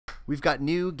We've got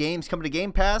new games coming to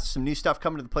Game Pass, some new stuff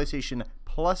coming to the PlayStation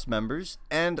Plus members,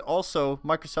 and also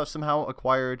Microsoft somehow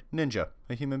acquired Ninja,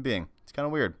 a human being. It's kind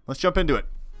of weird. Let's jump into it.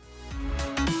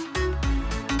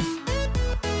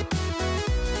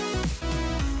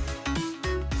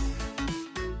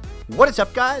 What is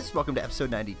up, guys? Welcome to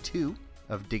episode 92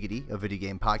 of Diggity, a video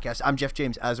game podcast. I'm Jeff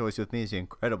James. As always, with me is the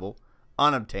incredible,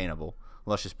 unobtainable,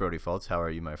 luscious Brody Fultz. How are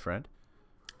you, my friend?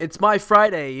 It's my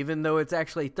Friday, even though it's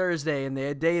actually Thursday, and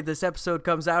the day this episode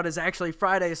comes out is actually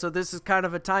Friday, so this is kind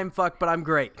of a time fuck, but I'm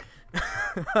great.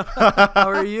 How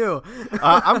are you?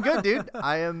 I'm good, dude.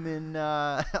 I am in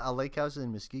a lake house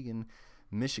in Muskegon,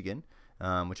 Michigan,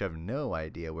 which I have no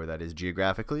idea where that is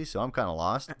geographically, so I'm kind of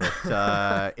lost.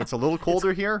 But it's a little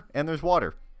colder here, and there's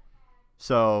water.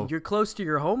 So you're close to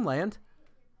your homeland,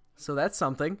 so that's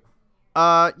something.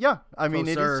 Yeah, I mean,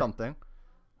 it is something.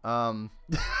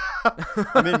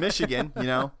 I'm in Michigan, you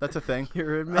know, that's a thing.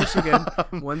 You're in Michigan,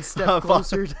 one step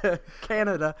closer to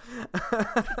Canada.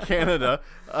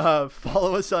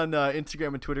 Follow us on Instagram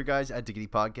and Twitter, guys, at Diggity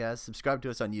Podcast. Subscribe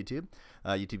to us on YouTube.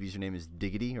 YouTube username is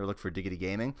Diggity, or look for Diggity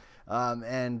Gaming.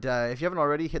 And if you haven't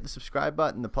already, hit the subscribe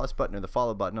button, the plus button, or the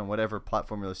follow button on whatever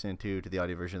platform you're listening to the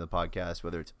audio version of the podcast,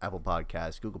 whether it's Apple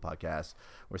Podcasts, Google Podcasts,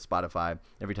 or Spotify.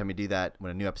 Every time you do that,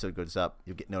 when a new episode goes up,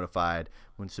 you'll get notified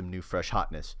when some new fresh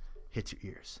hotness hits your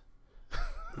ears.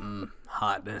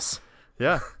 Hotness.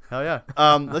 Yeah, hell yeah.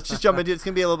 Let's just jump into it. It's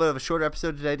going to be a little bit of a shorter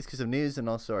episode today just because of news and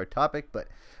also our topic. But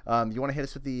you want to hit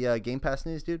us with the Game Pass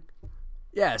news, dude?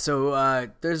 Yeah, so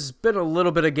there's been a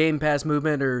little bit of Game Pass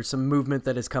movement, or some movement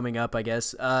that is coming up, I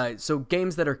guess. So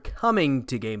games that are coming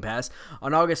to Game Pass.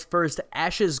 On August 1st,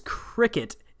 Ash's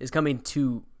Cricket is coming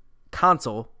to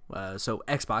console, so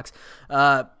Xbox.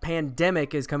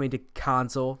 Pandemic is coming to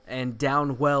console, and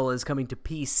Downwell is coming to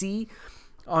PC.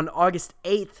 On August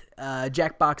 8th,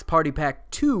 Jackbox Party Pack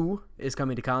 2 is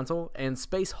coming to console, and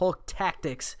Space Hulk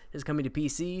Tactics is coming to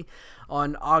PC.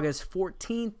 On August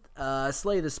 14th,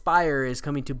 Slay the Spire is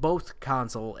coming to both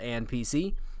console and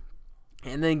PC.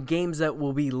 And then games that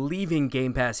will be leaving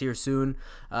Game Pass here soon.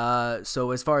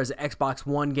 So as far as Xbox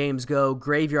One games go,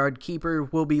 Graveyard Keeper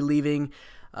will be leaving,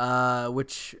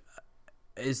 which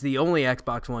is the only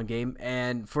Xbox One game.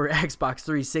 And for Xbox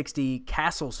 360,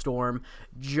 Castle Storm,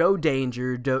 Joe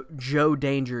Danger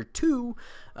 2,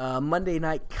 Monday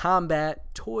Night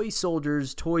Combat, Toy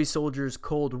Soldiers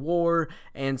Cold War,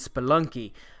 and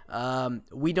Spelunky.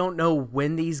 We don't know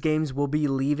when these games will be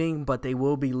leaving, but they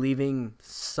will be leaving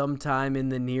sometime in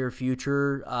the near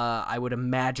future. I would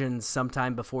imagine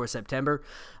sometime before September.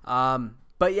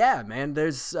 But yeah, man,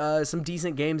 there's some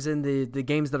decent games in the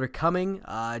games that are coming.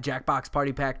 Jackbox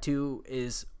Party Pack 2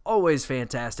 is always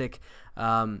fantastic.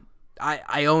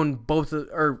 I own both,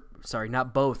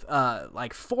 not both,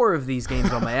 like 4 of these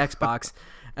games on my Xbox.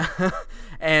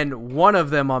 And one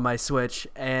of them on my Switch,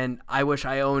 and I wish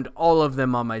I owned all of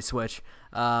them on my Switch,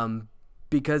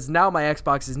 because now my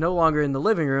Xbox is no longer in the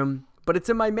living room, but it's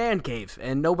in my man cave,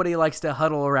 and nobody likes to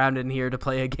huddle around in here to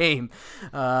play a game.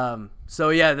 So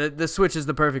yeah, the Switch is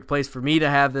the perfect place for me to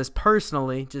have this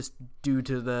personally, just due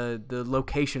to the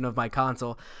location of my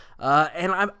console.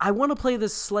 And I want to play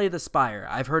this Slay the Spire.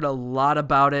 I've heard a lot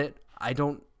about it. I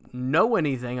don't know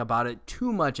anything about it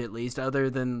too much, at least, other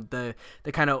than the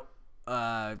kind of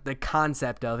the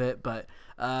concept of it. But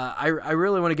I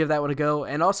really want to give that one a go.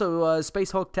 And also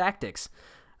Space Hulk Tactics.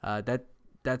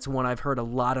 That's one I've heard a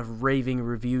lot of raving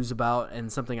reviews about,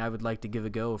 and something I would like to give a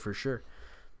go for sure.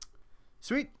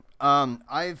 Sweet. I'm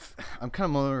kind of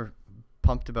more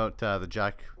pumped about the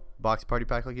Jackbox Party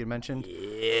Pack, like you mentioned.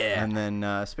 Yeah. And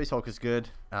then Space Hulk is good.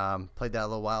 Played that a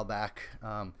little while back.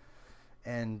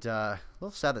 And a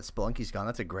little sad that Spelunky's gone.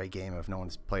 That's a great game if no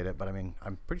one's played it. But, I mean,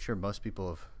 I'm pretty sure most people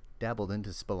have dabbled into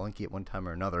Spelunky at one time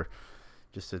or another.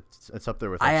 Just it's up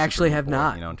there with. I actually have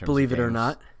not, you know, believe it or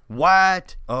not.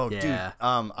 What? Oh, yeah.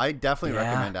 Dude. I definitely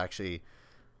recommend actually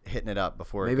hitting it up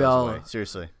before Maybe it goes away.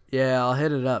 Seriously. Yeah, I'll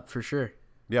hit it up for sure.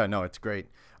 Yeah, no, it's great.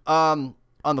 On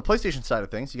the PlayStation side of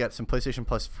things, you got some PlayStation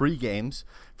Plus free games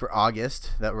for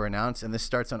August that were announced, and this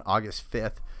starts on August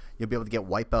 5th. You'll be able to get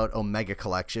Wipeout Omega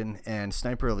Collection and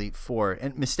Sniper Elite 4.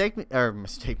 And mistake me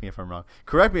if I'm wrong.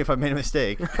 Correct me if I made a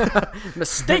mistake.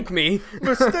 Mistake me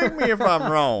if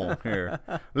I'm wrong here.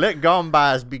 Let gone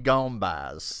bys be gone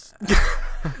bys.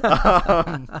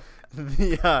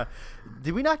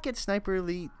 Did we not get Sniper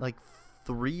Elite like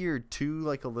 3 or 2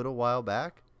 like a little while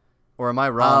back? Or am I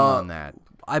wrong on that?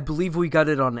 I believe we got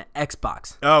it on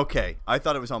Xbox. Okay. I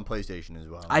thought it was on PlayStation as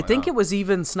well. I think it was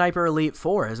even Sniper Elite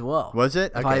 4 as well. Was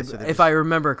it? Okay, if I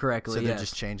remember correctly, so they're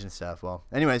just changing stuff. Well,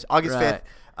 anyways, August 5th,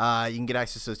 you can get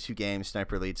access to those 2 games.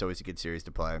 Sniper Elite's always a good series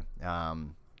to play.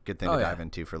 good thing to dive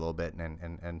into for a little bit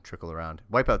and trickle around.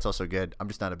 Wipeout's also good. I'm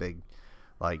just not a big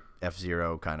like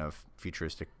F-Zero kind of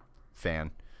futuristic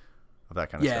fan of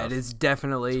that kind of stuff. Yeah, it is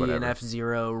definitely an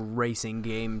F-Zero racing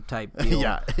game type deal.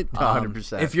 Yeah,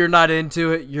 100%. If you're not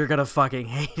into it, you're gonna fucking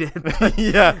hate it.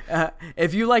 Yeah.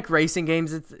 If you like racing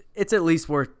games, it's at least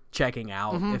worth checking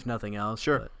out, if nothing else.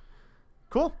 Sure. But.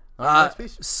 Cool. Next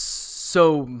piece.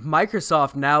 So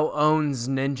Microsoft now owns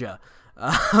Ninja.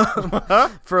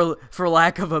 For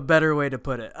lack of a better way to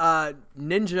put it.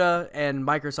 Ninja and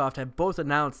Microsoft have both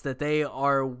announced that they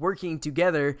are working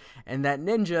together and that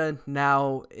Ninja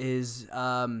now is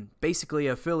basically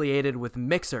affiliated with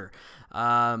Mixer,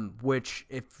 which,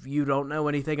 if you don't know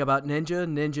anything about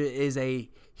Ninja is a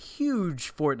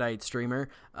huge Fortnite streamer,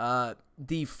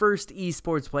 the first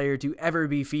esports player to ever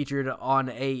be featured on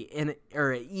a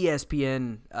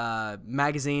ESPN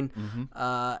magazine,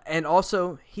 and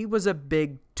also he was a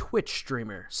big Twitch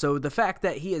streamer. So the fact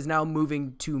that he is now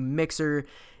moving to Mixer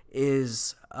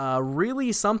is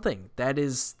really something. That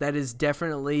is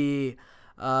definitely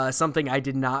something I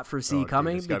did not foresee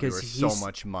coming, because he's so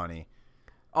much money.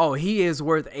 Oh, he is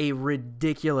worth a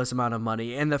ridiculous amount of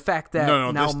money, and the fact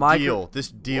that this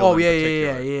deal. Oh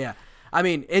yeah. I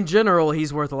mean, in general,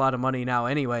 he's worth a lot of money now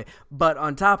anyway. But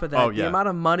on top of that, the amount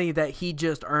of money that he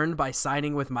just earned by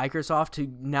signing with Microsoft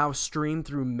to now stream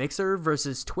through Mixer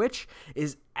versus Twitch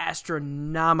is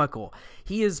astronomical.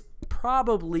 He is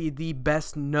probably the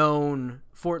best known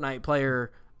Fortnite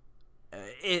player,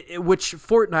 which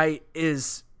Fortnite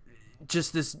is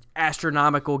just this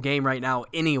astronomical game right now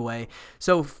anyway.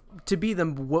 So to be the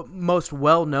most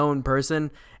well-known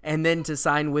person and then to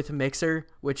sign with Mixer,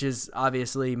 which is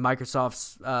obviously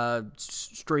Microsoft's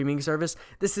streaming service,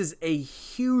 this is a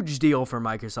huge deal for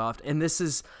Microsoft. And this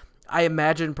is, I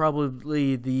imagine,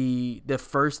 probably the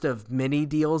first of many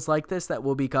deals like this that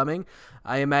will be coming.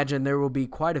 I imagine there will be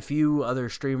quite a few other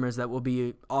streamers that will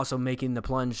be also making the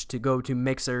plunge to go to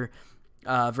Mixer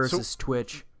versus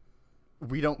Twitch.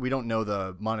 We don't know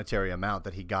the monetary amount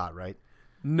that he got, right?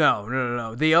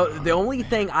 No. The only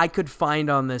thing I could find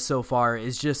on this so far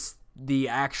is just the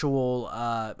actual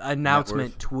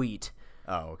announcement tweet.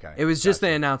 Oh, okay. It was just the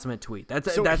announcement tweet.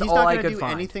 That's all I could find. So he's not going to do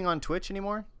anything on Twitch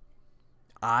anymore?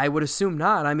 I would assume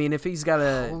not. I mean, if he's got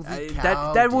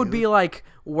that would be like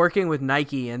working with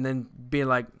Nike and then being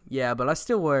like, yeah, but I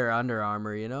still wear Under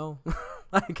Armour, you know?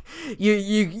 Like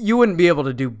you wouldn't be able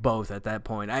to do both at that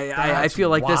point. I feel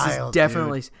like wild, this is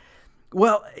definitely, dude.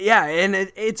 Well, yeah, and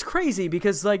it's crazy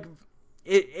because like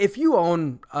if you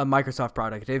own a Microsoft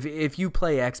product, if you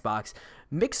play Xbox,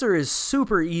 Mixer is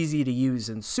super easy to use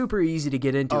and super easy to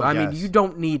get into. I mean, you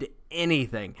don't need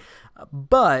anything,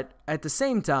 but at the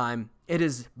same time, it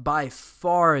is by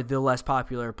far the less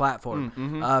popular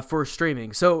platform for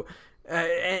streaming. So.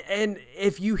 And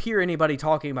if you hear anybody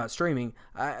talking about streaming,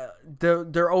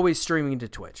 they're always streaming to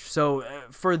Twitch. So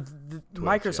for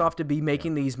Microsoft to be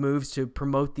making these moves to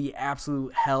promote the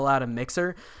absolute hell out of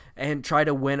Mixer and try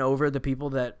to win over the people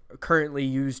that currently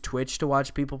use Twitch to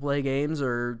watch people play games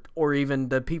or even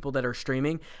the people that are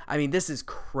streaming, I mean, this is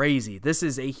crazy. This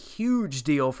is a huge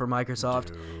deal for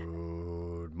Microsoft.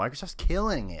 Dude, Microsoft's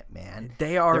killing it, man.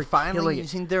 They're finally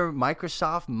using their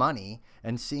Microsoft money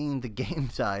and seeing the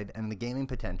game side and the gaming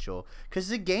potential. Because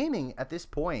the gaming at this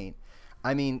point,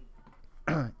 I mean,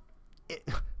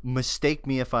 mistake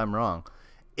me if I'm wrong.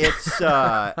 It's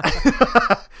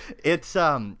it's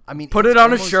I mean, put it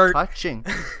on a shirt.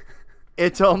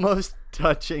 It's almost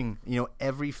touching,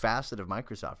 every facet of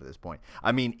Microsoft at this point.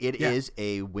 I mean, it is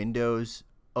a Windows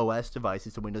OS device.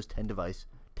 It's a Windows 10 device,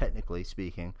 technically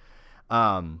speaking.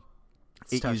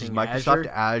 It uses Microsoft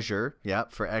Azure,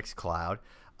 for xCloud.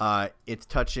 It's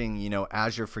touching,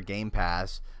 Azure for Game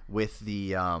Pass with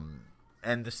the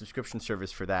and the subscription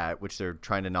service for that, which they're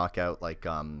trying to knock out, like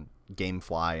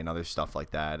GameFly and other stuff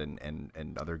like that,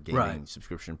 and other gaming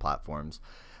subscription platforms.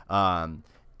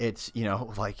 It's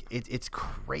it's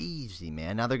crazy,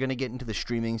 man. Now they're gonna get into the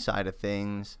streaming side of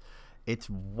things. It's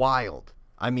wild.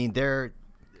 I mean, they're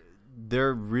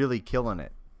really killing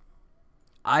it.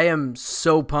 I am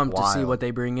so pumped to see what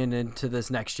they bring into this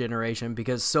next generation,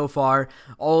 because so far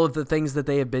all of the things that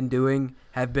they have been doing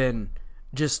have been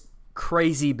just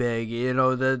crazy big.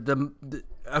 The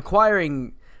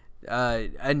acquiring a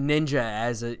Ninja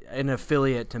as an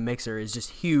affiliate to Mixer is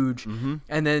just huge.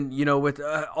 And then with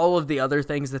all of the other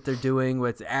things that they're doing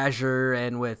with Azure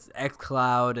and with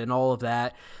xCloud and all of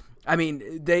that, I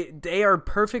mean, they are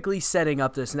perfectly setting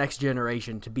up this next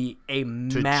generation to be a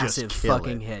massive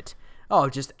fucking hit. Oh,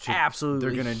 just absolutely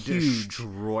they're gonna huge.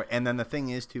 Destroy. And then the thing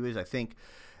is, too, is I think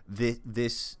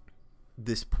this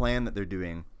plan that they're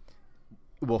doing,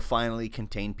 will finally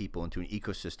contain people into an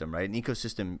ecosystem, right? An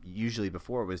ecosystem usually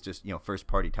before was just, first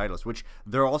party titles, which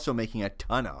they're also making a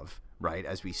ton of, right,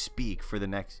 as we speak for the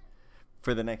next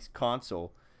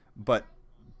console. But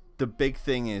the big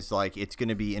thing is, like, it's going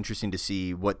to be interesting to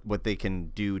see what they can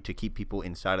do to keep people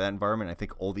inside of that environment. I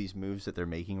think all these moves that they're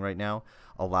making right now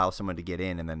allow someone to get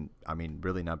in and then,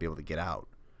 really not be able to get out.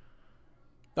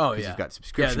 Oh, yeah. You've got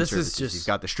subscription services, is you've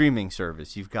got the streaming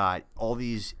service, you've got all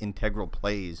these integral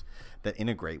plays that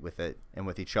integrate with it and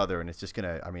with each other, and it's just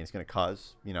gonna, it's gonna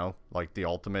cause, like the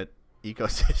ultimate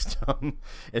ecosystem.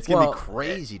 It's gonna be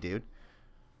crazy, dude.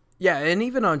 Yeah, and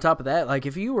even on top of that, like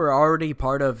if you were already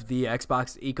part of the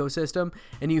Xbox ecosystem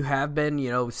and you have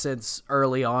been, since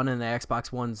early on in the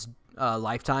Xbox One's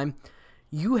lifetime,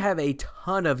 you have a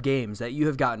ton of games that you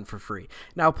have gotten for free.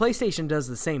 Now, PlayStation does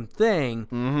the same thing,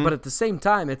 but at the same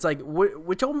time, it's like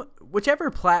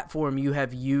whichever platform you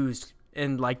have used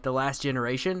in like the last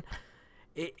generation,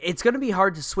 it's going to be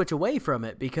hard to switch away from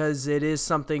it because it is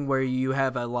something where you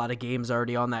have a lot of games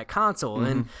already on that console.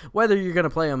 And whether you're going to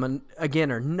play them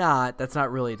again or not, that's not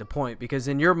really the point, because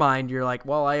in your mind, you're like,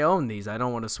 well, I own these. I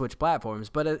don't want to switch platforms.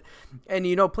 But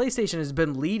PlayStation has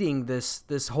been leading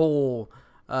this whole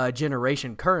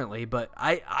generation currently, but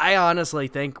I honestly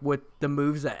think with the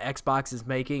moves that Xbox is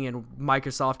making and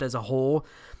Microsoft as a whole,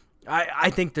 I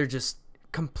think they're just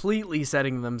completely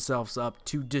setting themselves up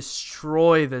to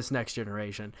destroy this next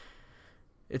generation.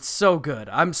 It's so good.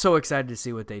 I'm so excited to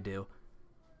see what they do.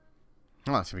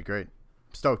 Oh, it's gonna be great.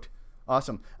 Stoked.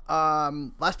 Awesome.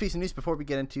 Last piece of news before we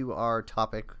get into our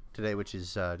topic today, which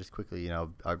is just quickly,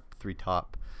 our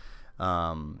top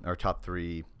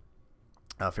three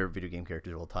favorite video game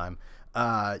characters of all time.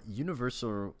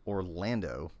 Universal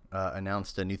Orlando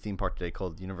announced a new theme park today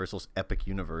called Universal's Epic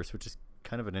Universe, which is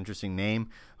kind of an interesting name,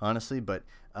 honestly. But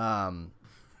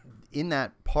in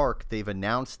that park, they've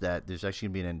announced that there's actually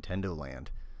going to be a Nintendo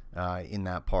Land in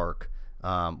that park.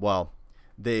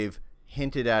 They've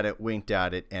hinted at it, winked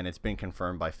at it, and it's been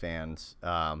confirmed by fans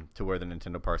to where the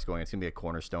Nintendo park's going. It's going to be a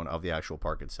cornerstone of the actual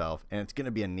park itself, and it's going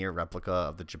to be a near replica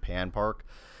of the Japan park.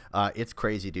 It's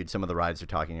crazy, dude. Some of the rides they're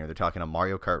talking here. They're talking a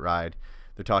Mario Kart ride.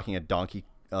 They're talking a Donkey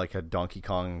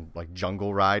Kong like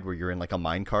jungle ride where you're in like a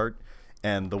minecart.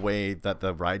 And the way that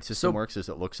the ride system works is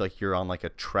it looks like you're on like a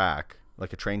track,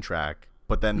 like a train track,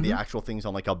 but then the actual thing's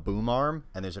on like a boom arm,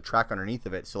 and there's a track underneath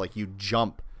of it. So like you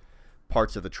jump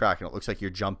parts of the track, and it looks like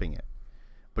you're jumping it,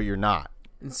 but you're not.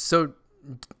 So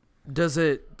does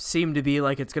it seem to be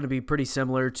like it's going to be pretty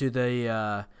similar to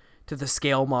the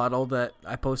scale model that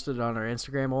I posted on our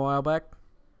Instagram a while back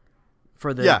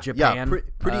for the Japan?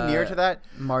 Pretty near to that.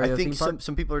 Mario I think theme park?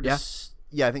 some people are just.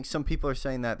 Yeah, I think some people are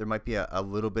saying that there might be a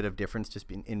little bit of difference just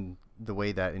in the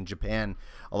way that in Japan,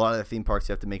 a lot of the theme parks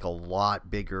have to make a lot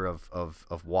bigger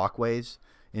of walkways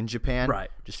in Japan, right?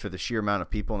 Just for the sheer amount of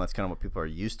people, and that's kind of what people are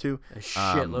used to. A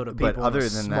shitload of people in a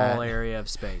small area of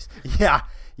space. Yeah.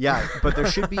 But there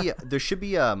should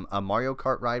be a Mario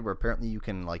Kart ride where apparently you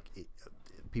can like.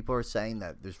 People are saying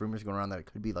that there's rumors going around that it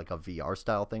could be like a VR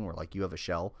style thing where like you have a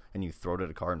shell and you throw it at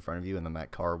a car in front of you, and then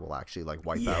that car will actually like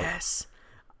wipe out. Yes.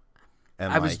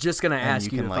 And I was just going to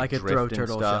ask you if I could throw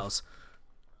turtle shells.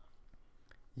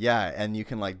 Yeah, and you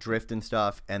can like drift and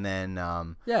stuff. And then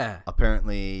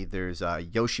apparently there's a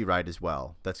Yoshi ride as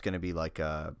well. That's going to be like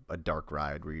a dark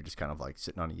ride where you're just kind of like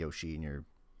sitting on a Yoshi and you're,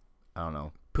 I don't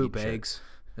know. Poop eggs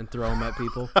and throw them at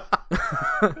people.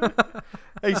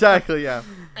 Exactly, yeah.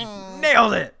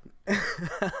 Nailed it.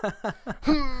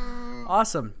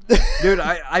 Awesome. Dude,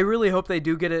 I really hope they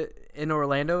do get it in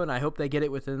Orlando, and I hope they get it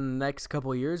within the next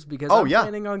couple of years because I'm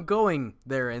planning on going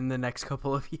there in the next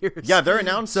couple of years. Yeah, they're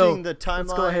announcing the timeline.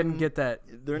 Let's go ahead and get that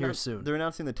here soon. They're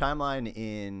announcing the timeline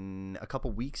in a couple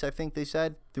weeks, I think they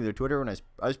said, through their Twitter. When I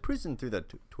was cruising through the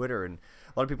Twitter, and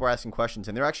a lot of people were asking questions,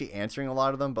 and they're actually answering a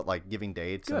lot of them, but like giving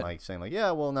dates and like saying like, yeah,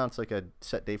 we'll announce like a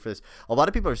set date for this. A lot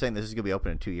of people are saying this is going to be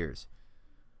open in 2 years.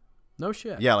 No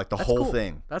shit. Yeah, like that's whole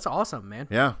thing. That's awesome, man.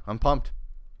 Yeah, I'm pumped.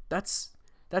 That's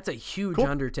a huge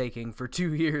undertaking for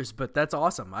 2 years, but that's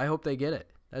awesome. I hope they get it.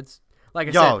 That's like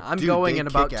I said, I'm going in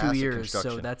about 2 years,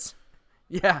 so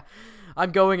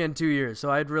I'm going in 2 years, so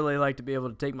I'd really like to be able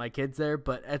to take my kids there,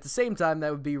 but at the same time,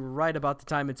 that would be right about the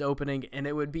time it's opening, and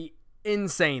it would be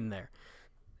insane there.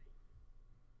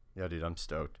 Yeah, dude, I'm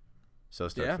stoked. So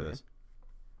stoked for this.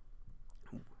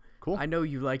 Cool. I know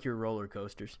you like your roller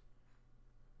coasters.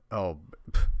 Oh,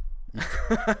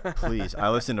 please. I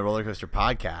listen to roller coaster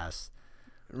podcasts.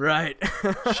 Right.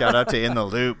 Shout out to In the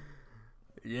Loop.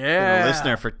 Yeah. Been a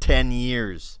listener for 10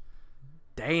 years.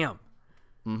 Damn.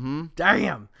 Mm-hmm.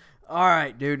 Damn. All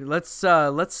right, dude. Let's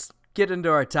get into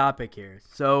our topic here.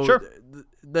 So sure.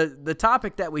 the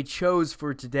topic that we chose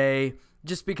for today,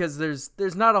 just because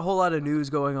there's not a whole lot of news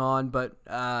going on, but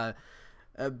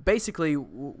basically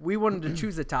we wanted to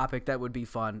choose a topic that would be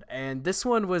fun, and this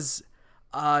one was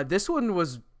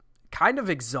kind of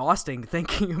exhausting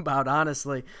thinking about,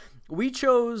 honestly. We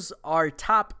chose our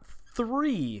top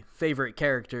 3 favorite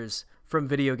characters from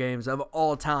video games of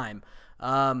all time.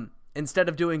 Instead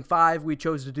of doing 5, we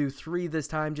chose to do 3 this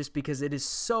time, just because it is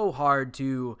so hard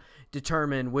to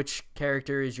determine which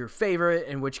character is your favorite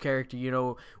and which character,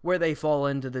 where they fall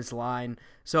into this line.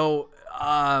 So,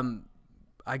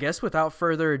 I guess without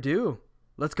further ado,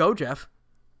 let's go, Jeff.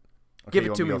 Okay, give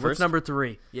it to me. What's number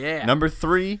 3? Yeah. Number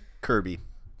 3, Kirby.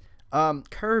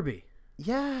 Kirby.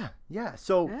 Yeah.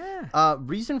 So,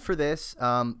 reason for this,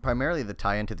 primarily the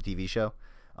tie-in to the TV show.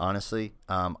 Honestly,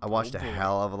 I watched a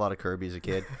hell of a lot of Kirby as a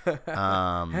kid.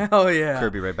 Hell yeah.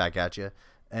 Kirby right back at you.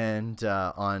 And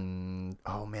on,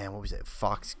 what was it?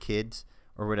 Fox Kids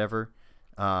or whatever.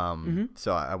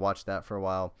 So I watched that for a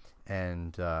while,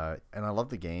 and I love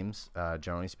the games,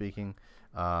 generally speaking.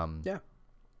 Yeah.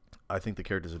 I think the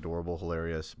character's adorable,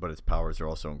 hilarious, but its powers are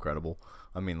also incredible.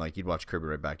 I mean, like, you'd watch Kirby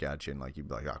right back at you, and like you'd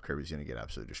be like, "Oh, Kirby's gonna get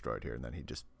absolutely destroyed here," and then he'd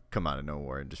just come out of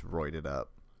nowhere and just roid it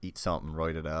up, eat something,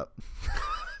 roid it up,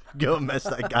 go mess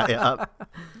that guy up.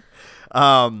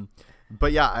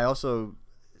 But yeah, I also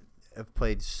have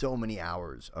played so many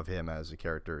hours of him as a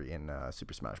character in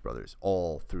Super Smash Brothers,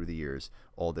 all through the years,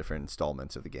 all different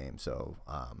installments of the game. So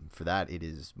for that, it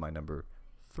is my number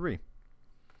 3.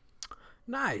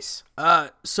 Nice.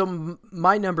 So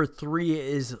my number 3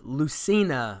 is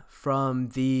Lucina from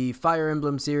the Fire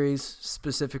Emblem series,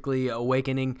 specifically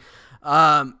Awakening.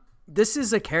 This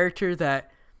is a character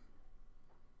that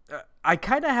I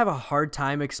kind of have a hard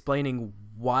time explaining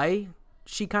why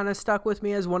she kind of stuck with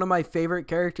me as one of my favorite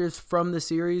characters from the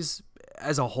series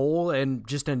as a whole and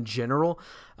just in general.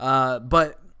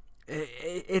 But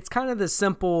it's kind of the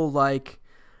simple, like,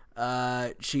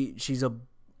 she's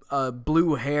a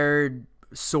blue-haired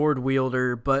sword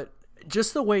wielder, but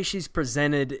just the way she's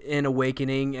presented in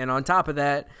Awakening, and on top of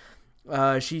that,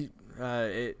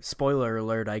 spoiler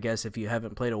alert, I guess, if you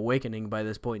haven't played Awakening by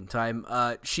this point in time,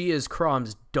 she is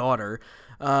Crom's daughter,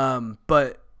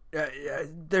 but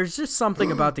there's just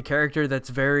something about the character that's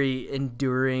very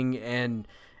enduring, and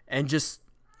just,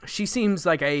 she seems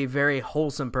like a very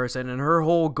wholesome person, and her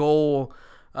whole goal,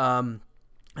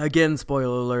 again,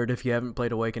 spoiler alert if you haven't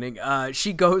played Awakening,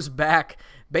 she goes back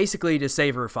basically to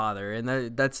save her father,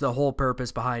 and that's the whole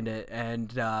purpose behind it,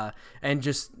 and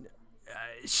just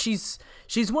she's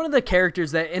one of the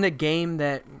characters that in a game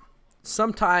that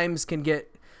sometimes can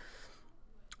get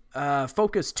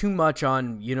focused too much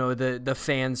on, the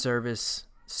fan service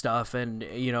stuff, and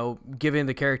giving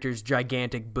the characters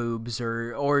gigantic boobs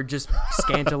or just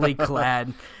scantily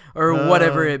clad or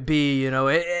whatever it be,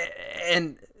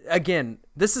 and again,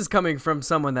 this is coming from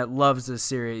someone that loves this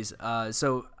series,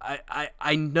 so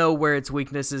I know where its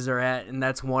weaknesses are at, and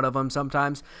that's one of them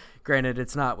sometimes. Granted,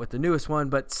 it's not with the newest one,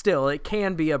 but still, it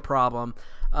can be a problem.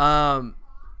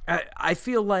 I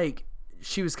feel like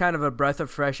she was kind of a breath of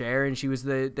fresh air, and she was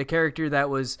the character that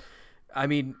was, I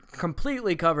mean,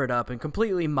 completely covered up and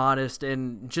completely modest,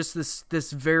 and just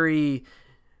this very,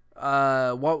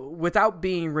 without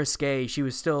being risque, she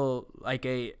was still like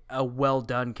a well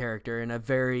done character and a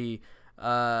very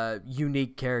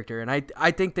unique character, and I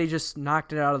think they just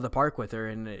knocked it out of the park with her,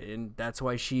 and that's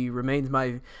why she remains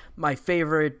my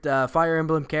favorite Fire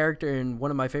Emblem character, and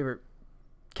one of my favorite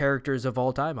characters of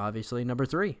all time, obviously number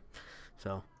 3.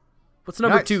 So what's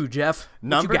number 2, Jeff?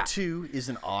 Number 2 is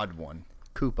an odd one.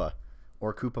 Koopa,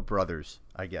 or Koopa Brothers,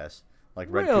 I guess. Like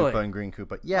Red Really? Koopa and Green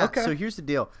Koopa. Yeah, Okay. So here's the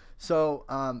deal. So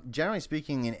generally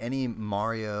speaking, in any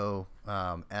Mario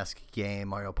esque game,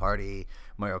 Mario Party,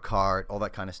 Mario Kart, all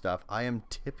that kind of stuff, I am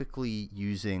typically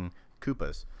using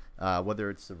Koopas. Whether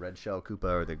it's the red shell Koopa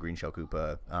or the green shell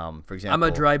Koopa. For example, I'm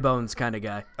a dry bones kind of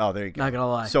guy. Oh, there you go. Not gonna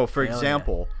lie. So for Hell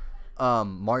example,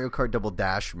 Mario Kart Double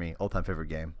Dash for me, all-time favorite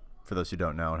game. For those who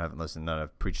don't know and haven't listened,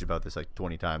 I've preached about this like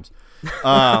 20 times.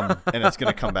 And it's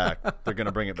going to come back. They're going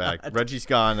to bring it back. Reggie's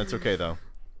gone. That's okay, though,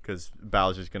 because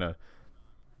Bowser's going to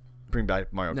bring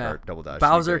back Mario Kart Double Dash.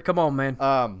 Bowser, come on,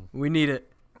 man. We need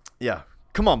it. Yeah.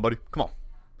 Come on, buddy. Come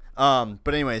on.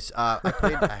 But anyways, I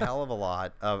played a hell of a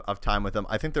lot of time with them.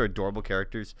 I think they're adorable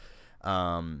characters.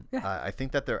 I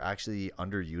think that they're actually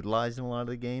underutilized in a lot of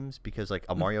the games because, like,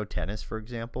 a Mario Tennis, for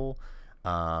example,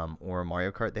 or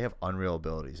Mario Kart, they have unreal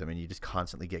abilities. I mean, you just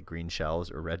constantly get green shells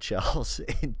or red shells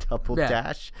in Double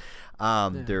Dash.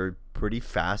 They're pretty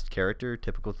fast character,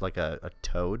 typical to like a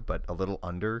Toad, but a little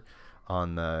under.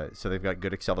 so they've got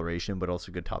good acceleration, but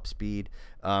also good top speed.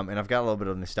 And I've got a little bit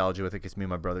of nostalgia with it because me and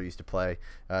my brother used to play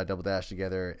Double Dash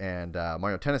together and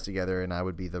Mario Tennis together, and I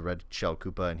would be the red shell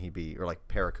Koopa, and he'd be, or like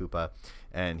Para Koopa,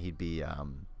 and he'd be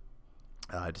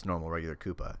just normal regular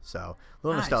Koopa. So a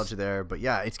little nostalgia there, but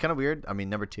yeah, it's kind of weird. I mean,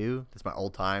 number 2, that's my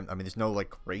old time. I mean, there's no like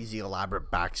crazy elaborate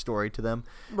backstory to them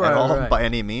at all by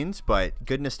any means, but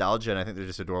good nostalgia, and I think they're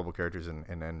just adorable characters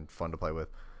and fun to play with.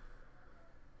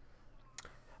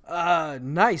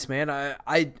 Nice, man.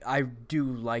 I do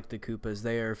like the Koopas.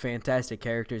 They are fantastic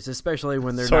characters, especially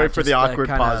when they're Sorry not for just the awkward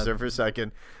kinda... pause there for a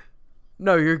second.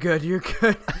 No, you're good. You're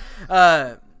good.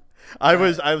 I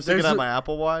was looking at my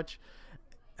Apple Watch,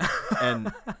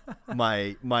 and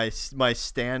my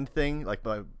stand thing, like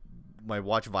my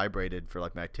watch vibrated for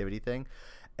like my activity thing,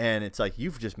 and it's like,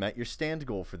 you've just met your stand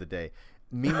goal for the day.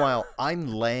 Meanwhile, I'm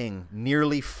laying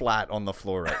nearly flat on the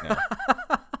floor right now.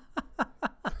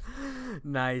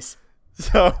 Nice.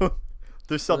 So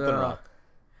there's something wrong.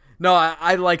 No,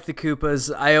 I like the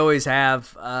Koopas. I always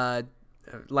have.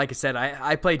 Like I said,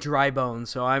 I play Dry Bones,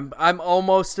 so I'm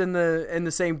almost in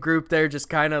the same group there, just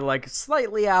kind of like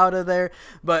slightly out of there.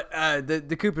 But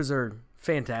the Koopas are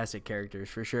fantastic characters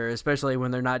for sure, especially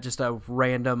when they're not just a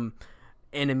random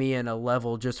enemy in a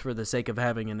level just for the sake of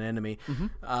having an enemy.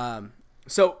 Mm-hmm.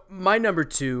 So my number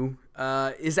 2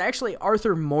 is actually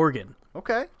Arthur Morgan.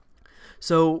 Okay.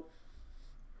 So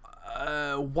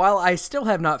while I still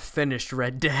have not finished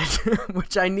Red Dead,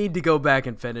 which I need to go back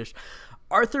and finish,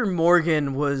 Arthur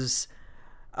Morgan was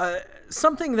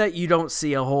something that you don't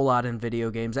see a whole lot in video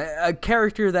games. A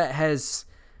character that has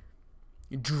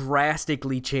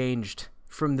drastically changed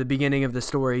from the beginning of the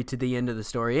story to the end of the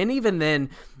story. And even then,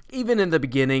 even in the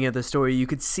beginning of the story, you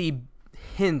could see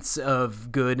hints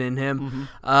of good in him.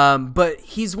 Mm-hmm. But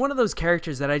he's one of those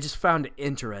characters that I just found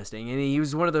interesting. And he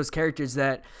was one of those characters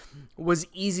that was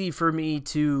easy for me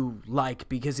to like,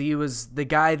 because he was the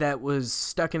guy that was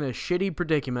stuck in a shitty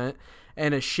predicament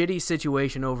and a shitty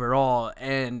situation overall,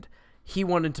 and he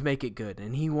wanted to make it good,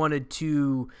 and he wanted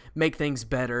to make things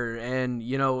better. And,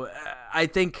 you know, I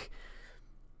think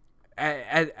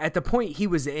at the point he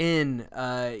was in,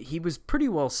 he was pretty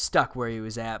well stuck where he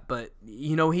was at, but,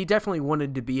 you know, he definitely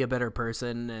wanted to be a better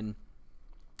person. And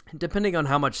depending on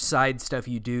how much side stuff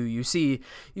you do, you see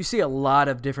a lot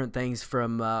of different things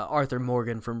from Arthur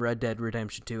Morgan from Red Dead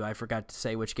Redemption 2. I forgot to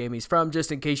say which game he's from,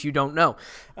 just in case you don't know.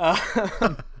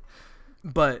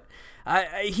 But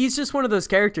he's just one of those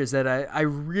characters that I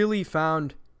really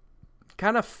found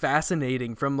kind of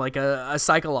fascinating from like a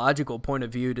psychological point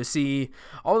of view, to see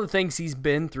all the things he's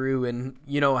been through, and,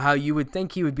 you know, how you would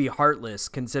think he would be heartless,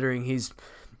 considering he's,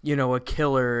 you know, a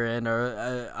killer and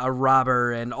a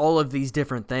robber and all of these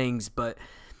different things. But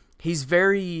he's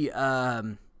very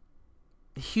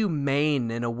humane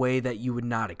in a way that you would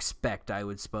not expect, I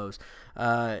would suppose.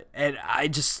 And I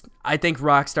think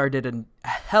Rockstar did a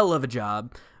hell of a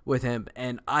job with him,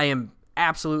 and I am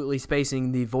absolutely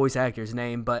spacing the voice actor's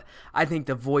name, but I think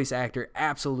the voice actor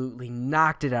absolutely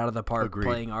knocked it out of the park. Agreed.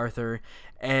 Playing Arthur.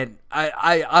 And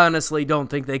I honestly don't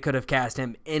think they could have cast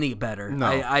him any better. No.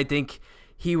 I think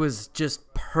he was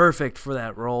just perfect for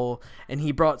that role, and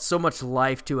he brought so much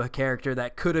life to a character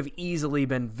that could have easily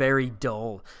been very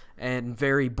dull and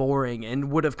very boring,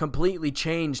 and would have completely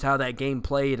changed how that game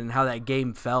played and how that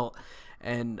game felt.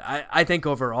 And I think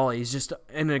overall he's just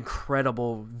an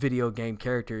incredible video game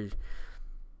character.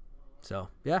 So,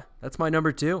 yeah, that's my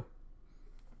number 2.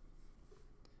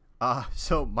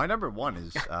 So my number 1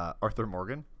 is Arthur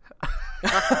Morgan.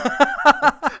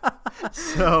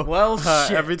 So, well,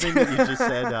 everything that you just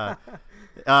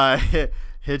said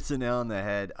hits the nail on the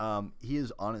head. He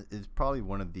is probably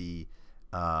one of the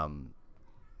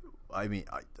I mean,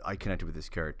 I connected with this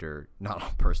character not on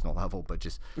a personal level, but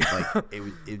just like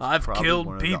it's I've probably killed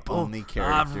one of people. The only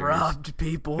characters. I've robbed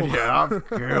people. Yeah, I've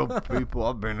killed people.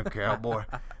 I've been a cowboy.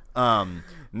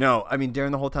 No, I mean,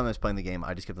 during the whole time I was playing the game,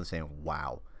 I just kept on saying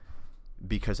 "wow,"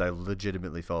 because I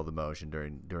legitimately felt the emotion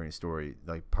during the story,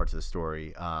 like parts of the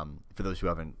story. For those who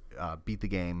haven't beat the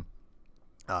game,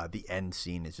 the end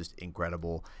scene is just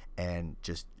incredible and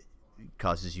just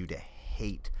causes you to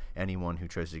hate anyone who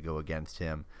tries to go against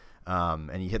him.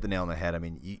 And you hit the nail on the head. I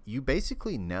mean, you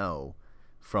basically know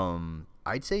from,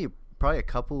 I'd say, probably a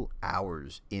couple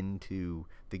hours into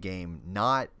the game,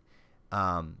 not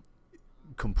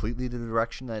completely the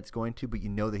direction that it's going to, but you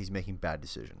know that he's making bad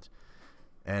decisions.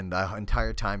 And the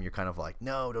entire time you're kind of like,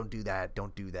 no, don't do that.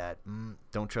 Don't do that.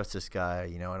 Don't trust this guy.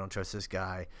 You know, I don't trust this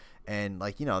guy. And,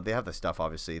 like, you know, they have the stuff,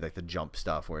 obviously, like the jump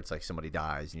stuff where it's like somebody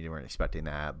dies and you weren't expecting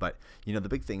that. But, you know, the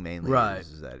big thing mainly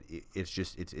is that it's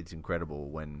just, it's incredible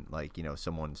when, like, you know,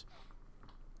 someone's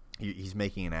he's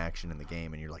making an action in the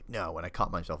game, and you're like, no. And I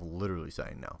caught myself literally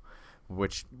saying no,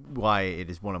 which why it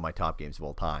is one of my top games of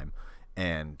all time,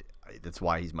 and that's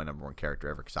why he's my number one character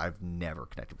ever, because I've never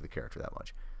connected with the character that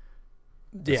much.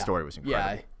 The story was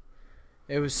incredible.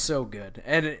 Yeah, it was so good,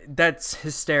 and that's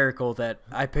hysterical that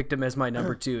I picked him as my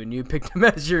number 2 and you picked him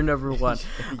as your number 1.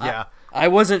 Yeah, I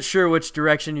wasn't sure which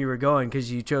direction you were going because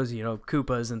you chose,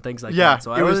 Koopas and things like that.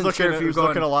 So I wasn't sure if you were going.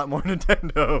 Looking a lot more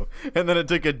Nintendo, and then it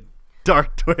took a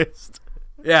dark twist.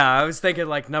 Yeah, I was thinking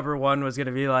like number 1 was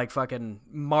gonna be like fucking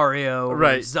Mario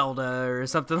or Zelda or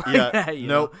something like that.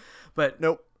 Nope. But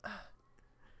nope.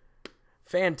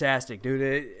 Fantastic,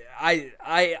 dude.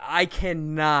 I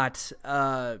cannot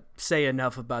say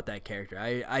enough about that character.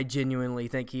 I genuinely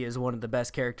think he is one of the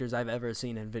best characters I've ever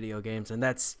seen in video games, and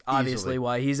that's obviously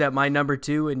why he's at my number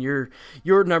 2 and you're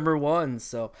number 1.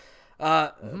 So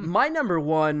my number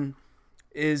 1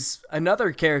 is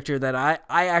another character that I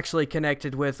actually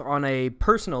connected with on a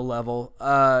personal level,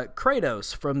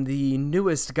 Kratos from the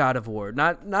newest God of War.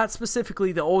 Not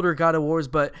specifically the older God of Wars,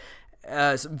 but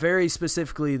very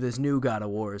specifically this new God of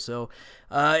War. So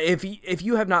if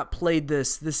you have not played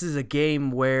this is a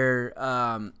game where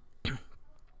I'm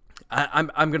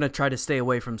gonna try to stay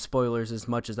away from spoilers as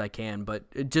much as I can,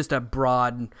 but just a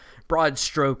broad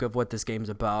stroke of what this game's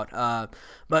about.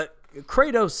 But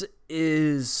Kratos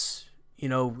is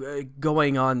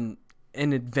going on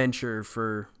an adventure,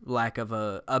 for lack of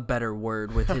a better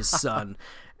word, with his son,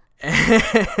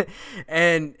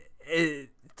 and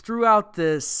throughout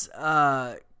this,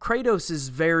 Kratos is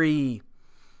very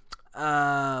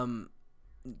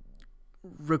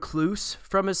recluse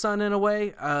from his son in a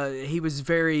way. He was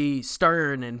very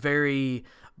stern and very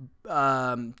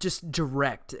just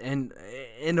direct, and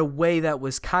in a way that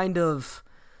was kind of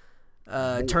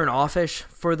turn offish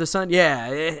for the son. Yeah,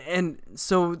 and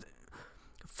so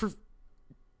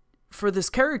for this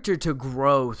character to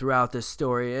grow throughout this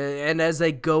story, and as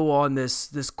they go on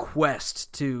this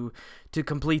quest to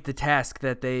complete the task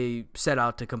that they set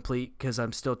out to complete, because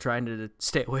I'm still trying to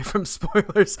stay away from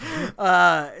spoilers,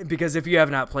 because if you have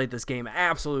not played this game,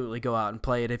 absolutely go out and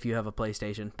play it if you have a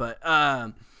PlayStation. But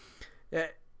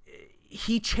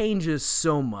he changes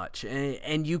so much,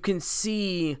 and you can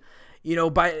see,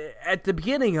 at the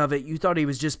beginning of it, you thought he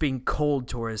was just being cold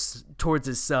towards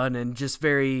his son, and just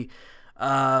very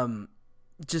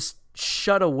just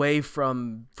shut away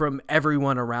from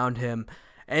everyone around him.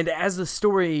 And as the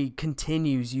story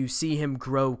continues, you see him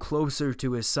grow closer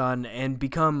to his son and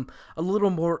become a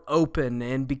little more open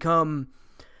and become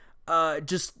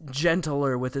just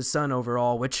gentler with his son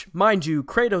overall, which, mind you,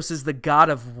 Kratos is the god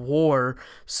of war.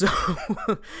 So,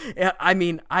 I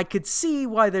mean, I could see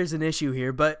why there's an issue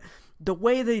here, but the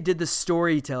way they did the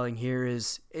storytelling here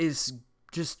is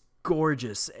just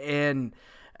gorgeous. And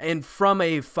from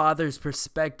a father's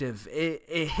perspective,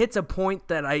 it hits a point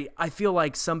that I feel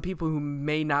like some people who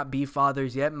may not be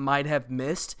fathers yet might have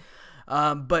missed.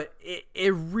 But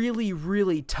it really,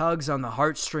 really tugs on the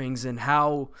heartstrings, and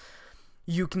how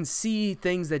you can see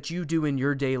things that you do in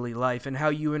your daily life and how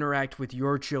you interact with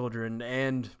your children,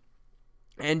 and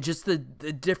just the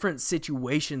different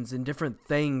situations and different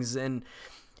things. And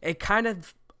it kind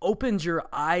of opens your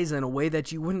eyes in a way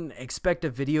that you wouldn't expect a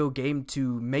video game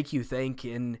to make you think,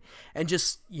 and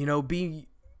just, be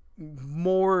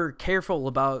more careful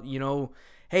about,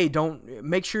 hey, don't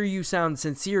make sure you sound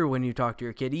sincere when you talk to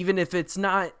your kid, even if it's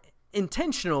not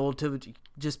intentional to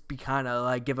just be kind of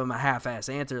like give them a half-ass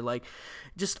answer. Like,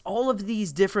 just all of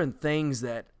these different things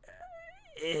that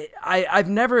I've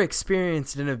never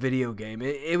experienced in a video game.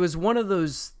 It was one of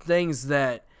those things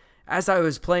that, as I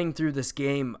was playing through this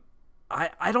game,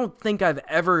 I don't think I've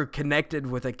ever connected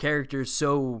with a character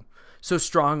so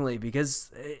strongly,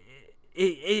 because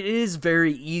it is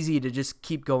very easy to just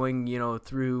keep going,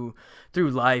 through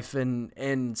life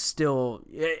and still,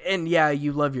 and yeah,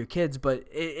 you love your kids, but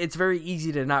it's very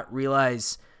easy to not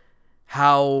realize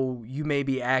how you may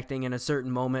be acting in a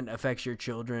certain moment affects your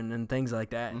children and things like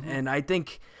that. Mm-hmm. And I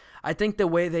think the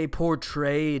way they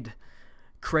portrayed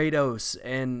Kratos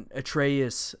and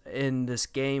Atreus in this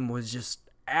game was just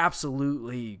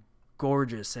absolutely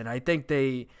gorgeous, and I think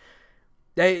they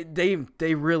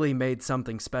really made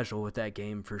something special with that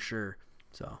game for sure.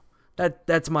 So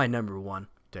that's my number 1.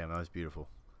 Damn, that was beautiful.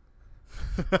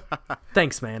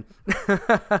 Thanks, man. You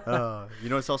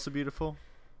know what's also beautiful?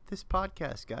 This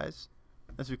podcast, guys.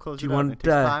 As we close,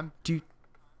 time. Do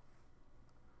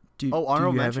you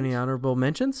have any honorable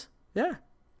mentions? Yeah,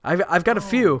 I've got a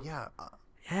few. Yeah.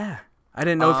 Yeah, I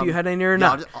didn't know if you had any or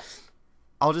not.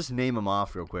 I'll just name them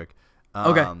off real quick.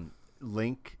 Okay.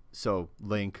 Link. So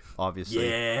Link, obviously.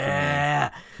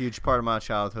 Yeah. Huge part of my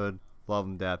childhood. Love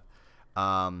and death.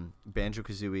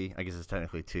 Banjo-Kazooie. I guess it's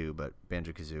technically 2, but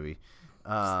Banjo-Kazooie.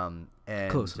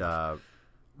 And Close enough.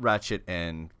 Ratchet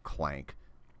and Clank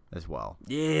as well.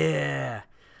 Yeah.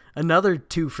 Another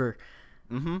twofer.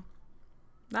 Mm-hmm.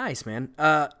 Nice, man.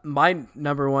 My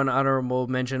number one honorable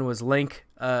mention was Link,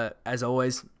 as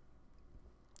always.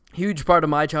 Huge part of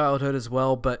my childhood as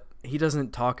well, but he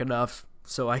doesn't talk enough,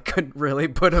 so I couldn't really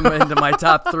put him into my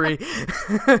top 3.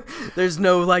 There's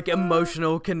no, like,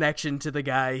 emotional connection to the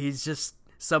guy. He's just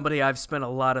somebody I've spent a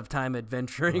lot of time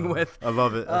adventuring with. I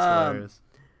love it. That's hilarious.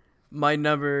 My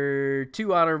number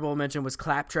 2 honorable mention was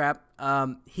Claptrap.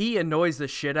 He annoys the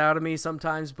shit out of me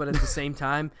sometimes, but at the same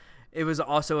time, it was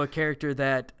also a character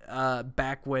that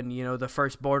back when, the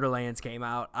first Borderlands came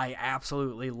out, I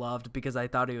absolutely loved because I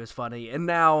thought he was funny. And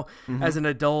now, as an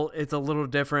adult, it's a little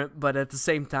different, but at the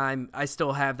same time, I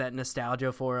still have that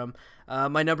nostalgia for him.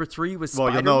 My number 3 was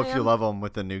Spider-Man. Well, you'll know if you love him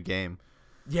with the new game.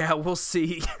 Yeah, we'll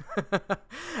see.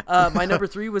 My number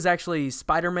 3 was actually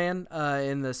Spider-Man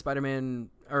in the Spider-Man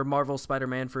or Marvel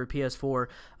Spider-Man for PS4.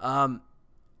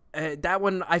 That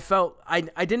one, I felt I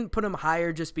didn't put him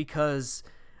higher just because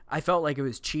I felt like it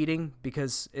was cheating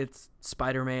because it's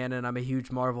Spider-Man and I'm a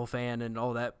huge Marvel fan and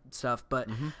all that stuff. But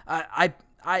I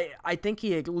think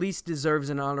he at least deserves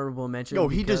an honorable mention. No,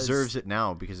 he deserves it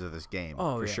now because of this game,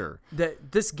 for sure.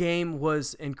 This game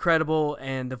was incredible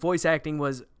and the voice acting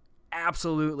was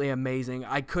absolutely amazing.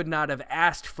 I could not have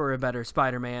asked for a better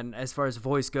Spider-Man as far as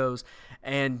voice goes,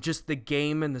 and just the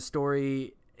game and the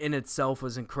story in itself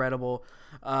was incredible,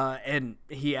 and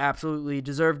he absolutely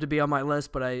deserved to be on my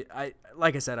list, but I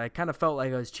like I said, I kind of felt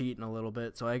like I was cheating a little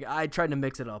bit, so I tried to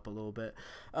mix it up a little bit.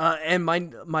 And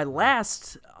my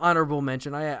last honorable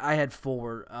mention, I had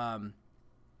 4,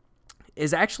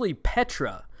 is actually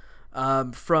Petra,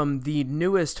 from the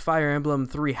newest Fire Emblem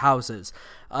 3 Houses.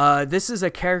 This is a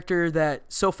character that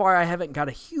so far I haven't got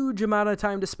a huge amount of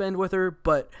time to spend with her,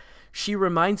 but she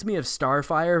reminds me of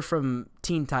Starfire from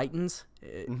Teen Titans.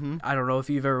 I don't know if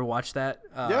you've ever watched that.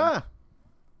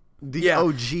 The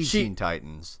OG Teen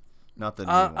Titans, not the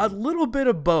new one. A little bit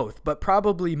of both, but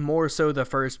probably more so the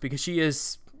first because she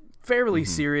is fairly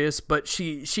serious, but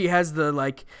she has the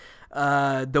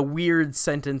the weird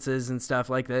sentences and stuff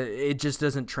like that. It just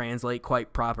doesn't translate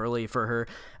quite properly for her.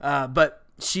 But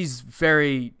she's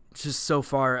just so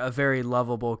far a very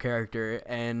lovable character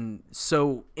and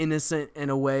so innocent in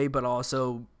a way, but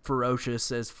also ferocious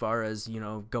as far as,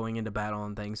 going into battle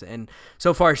and things. And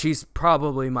so far she's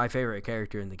probably my favorite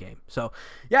character in the game. So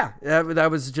yeah,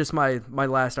 that was just my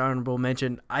last honorable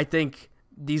mention. I think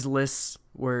these lists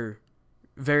were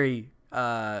very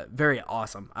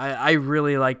awesome. I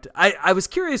really liked. I was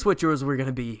curious what yours were going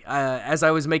to be. As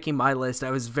I was making my list,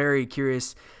 I was very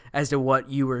curious as to what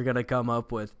you were going to come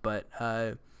up with. But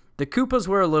the Koopas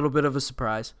were a little bit of a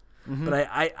surprise. But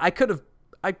I could have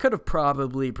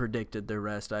probably predicted the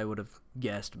rest. I would have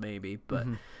guessed maybe. But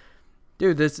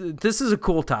dude, this is a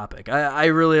cool topic. I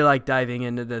really like diving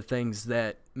into the things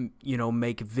that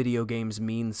make video games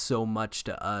mean so much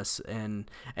to us and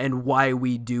why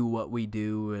we do what we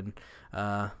do. And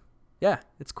yeah,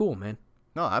 it's cool, man.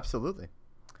 No, absolutely.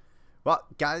 Well,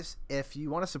 guys, if you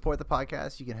want to support the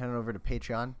podcast, you can head on over to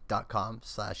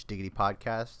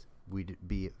patreon.com/diggitypodcast. We'd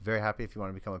be very happy if you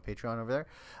want to become a Patreon over there.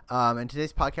 And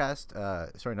today's podcast,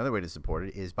 another way to support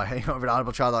it is by heading over to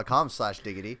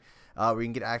audibletrial.com/diggity, where you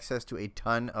can get access to a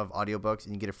ton of audiobooks,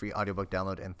 and you get a free audiobook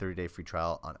download and 30-day free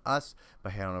trial on us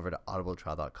by heading on over to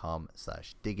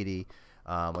audibletrial.com/diggity.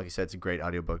 Like I said, it's a great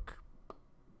audiobook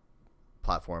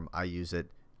platform. I use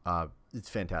it. It's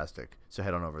fantastic. So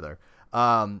head on over there.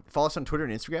 Follow us on Twitter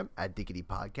and Instagram at Diggity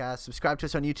Podcast. Subscribe to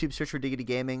us on YouTube. Search for Diggity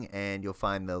Gaming, and you'll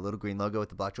find the little green logo with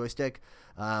the black joystick.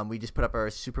 We just put up our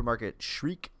Supermarket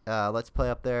Shriek Let's Play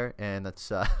up there, and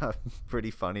that's pretty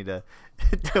funny to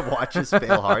watch us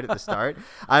fail hard at the start.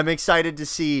 I'm excited to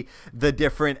see the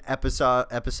different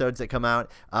episodes that come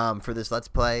out for this Let's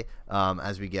Play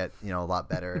as we get a lot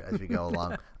better as we go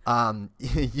along.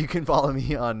 You can follow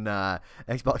me on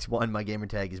Xbox One. My gamer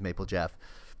tag is Maple Jeff.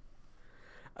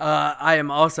 I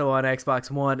am also on Xbox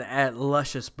One at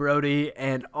Luscious Brody,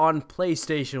 and on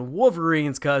PlayStation,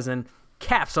 Wolverine's cousin,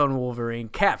 caps on Wolverine,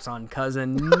 caps on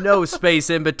cousin, no space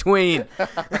in between.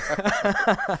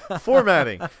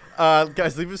 Formatting.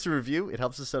 Guys, leave us a review. It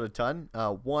helps us out a ton.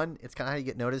 One, it's kind of how you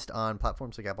get noticed on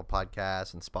platforms like Apple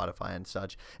Podcasts and Spotify and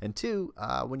such. And two,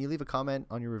 when you leave a comment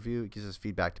on your review, it gives us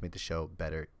feedback to make the show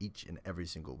better each and every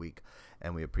single week.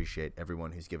 And we appreciate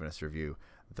everyone who's given us a review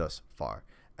thus far.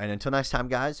 And until next time,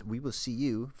 guys, we will see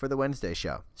you for the Wednesday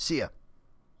show. See ya.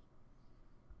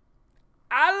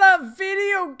 I love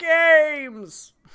video games!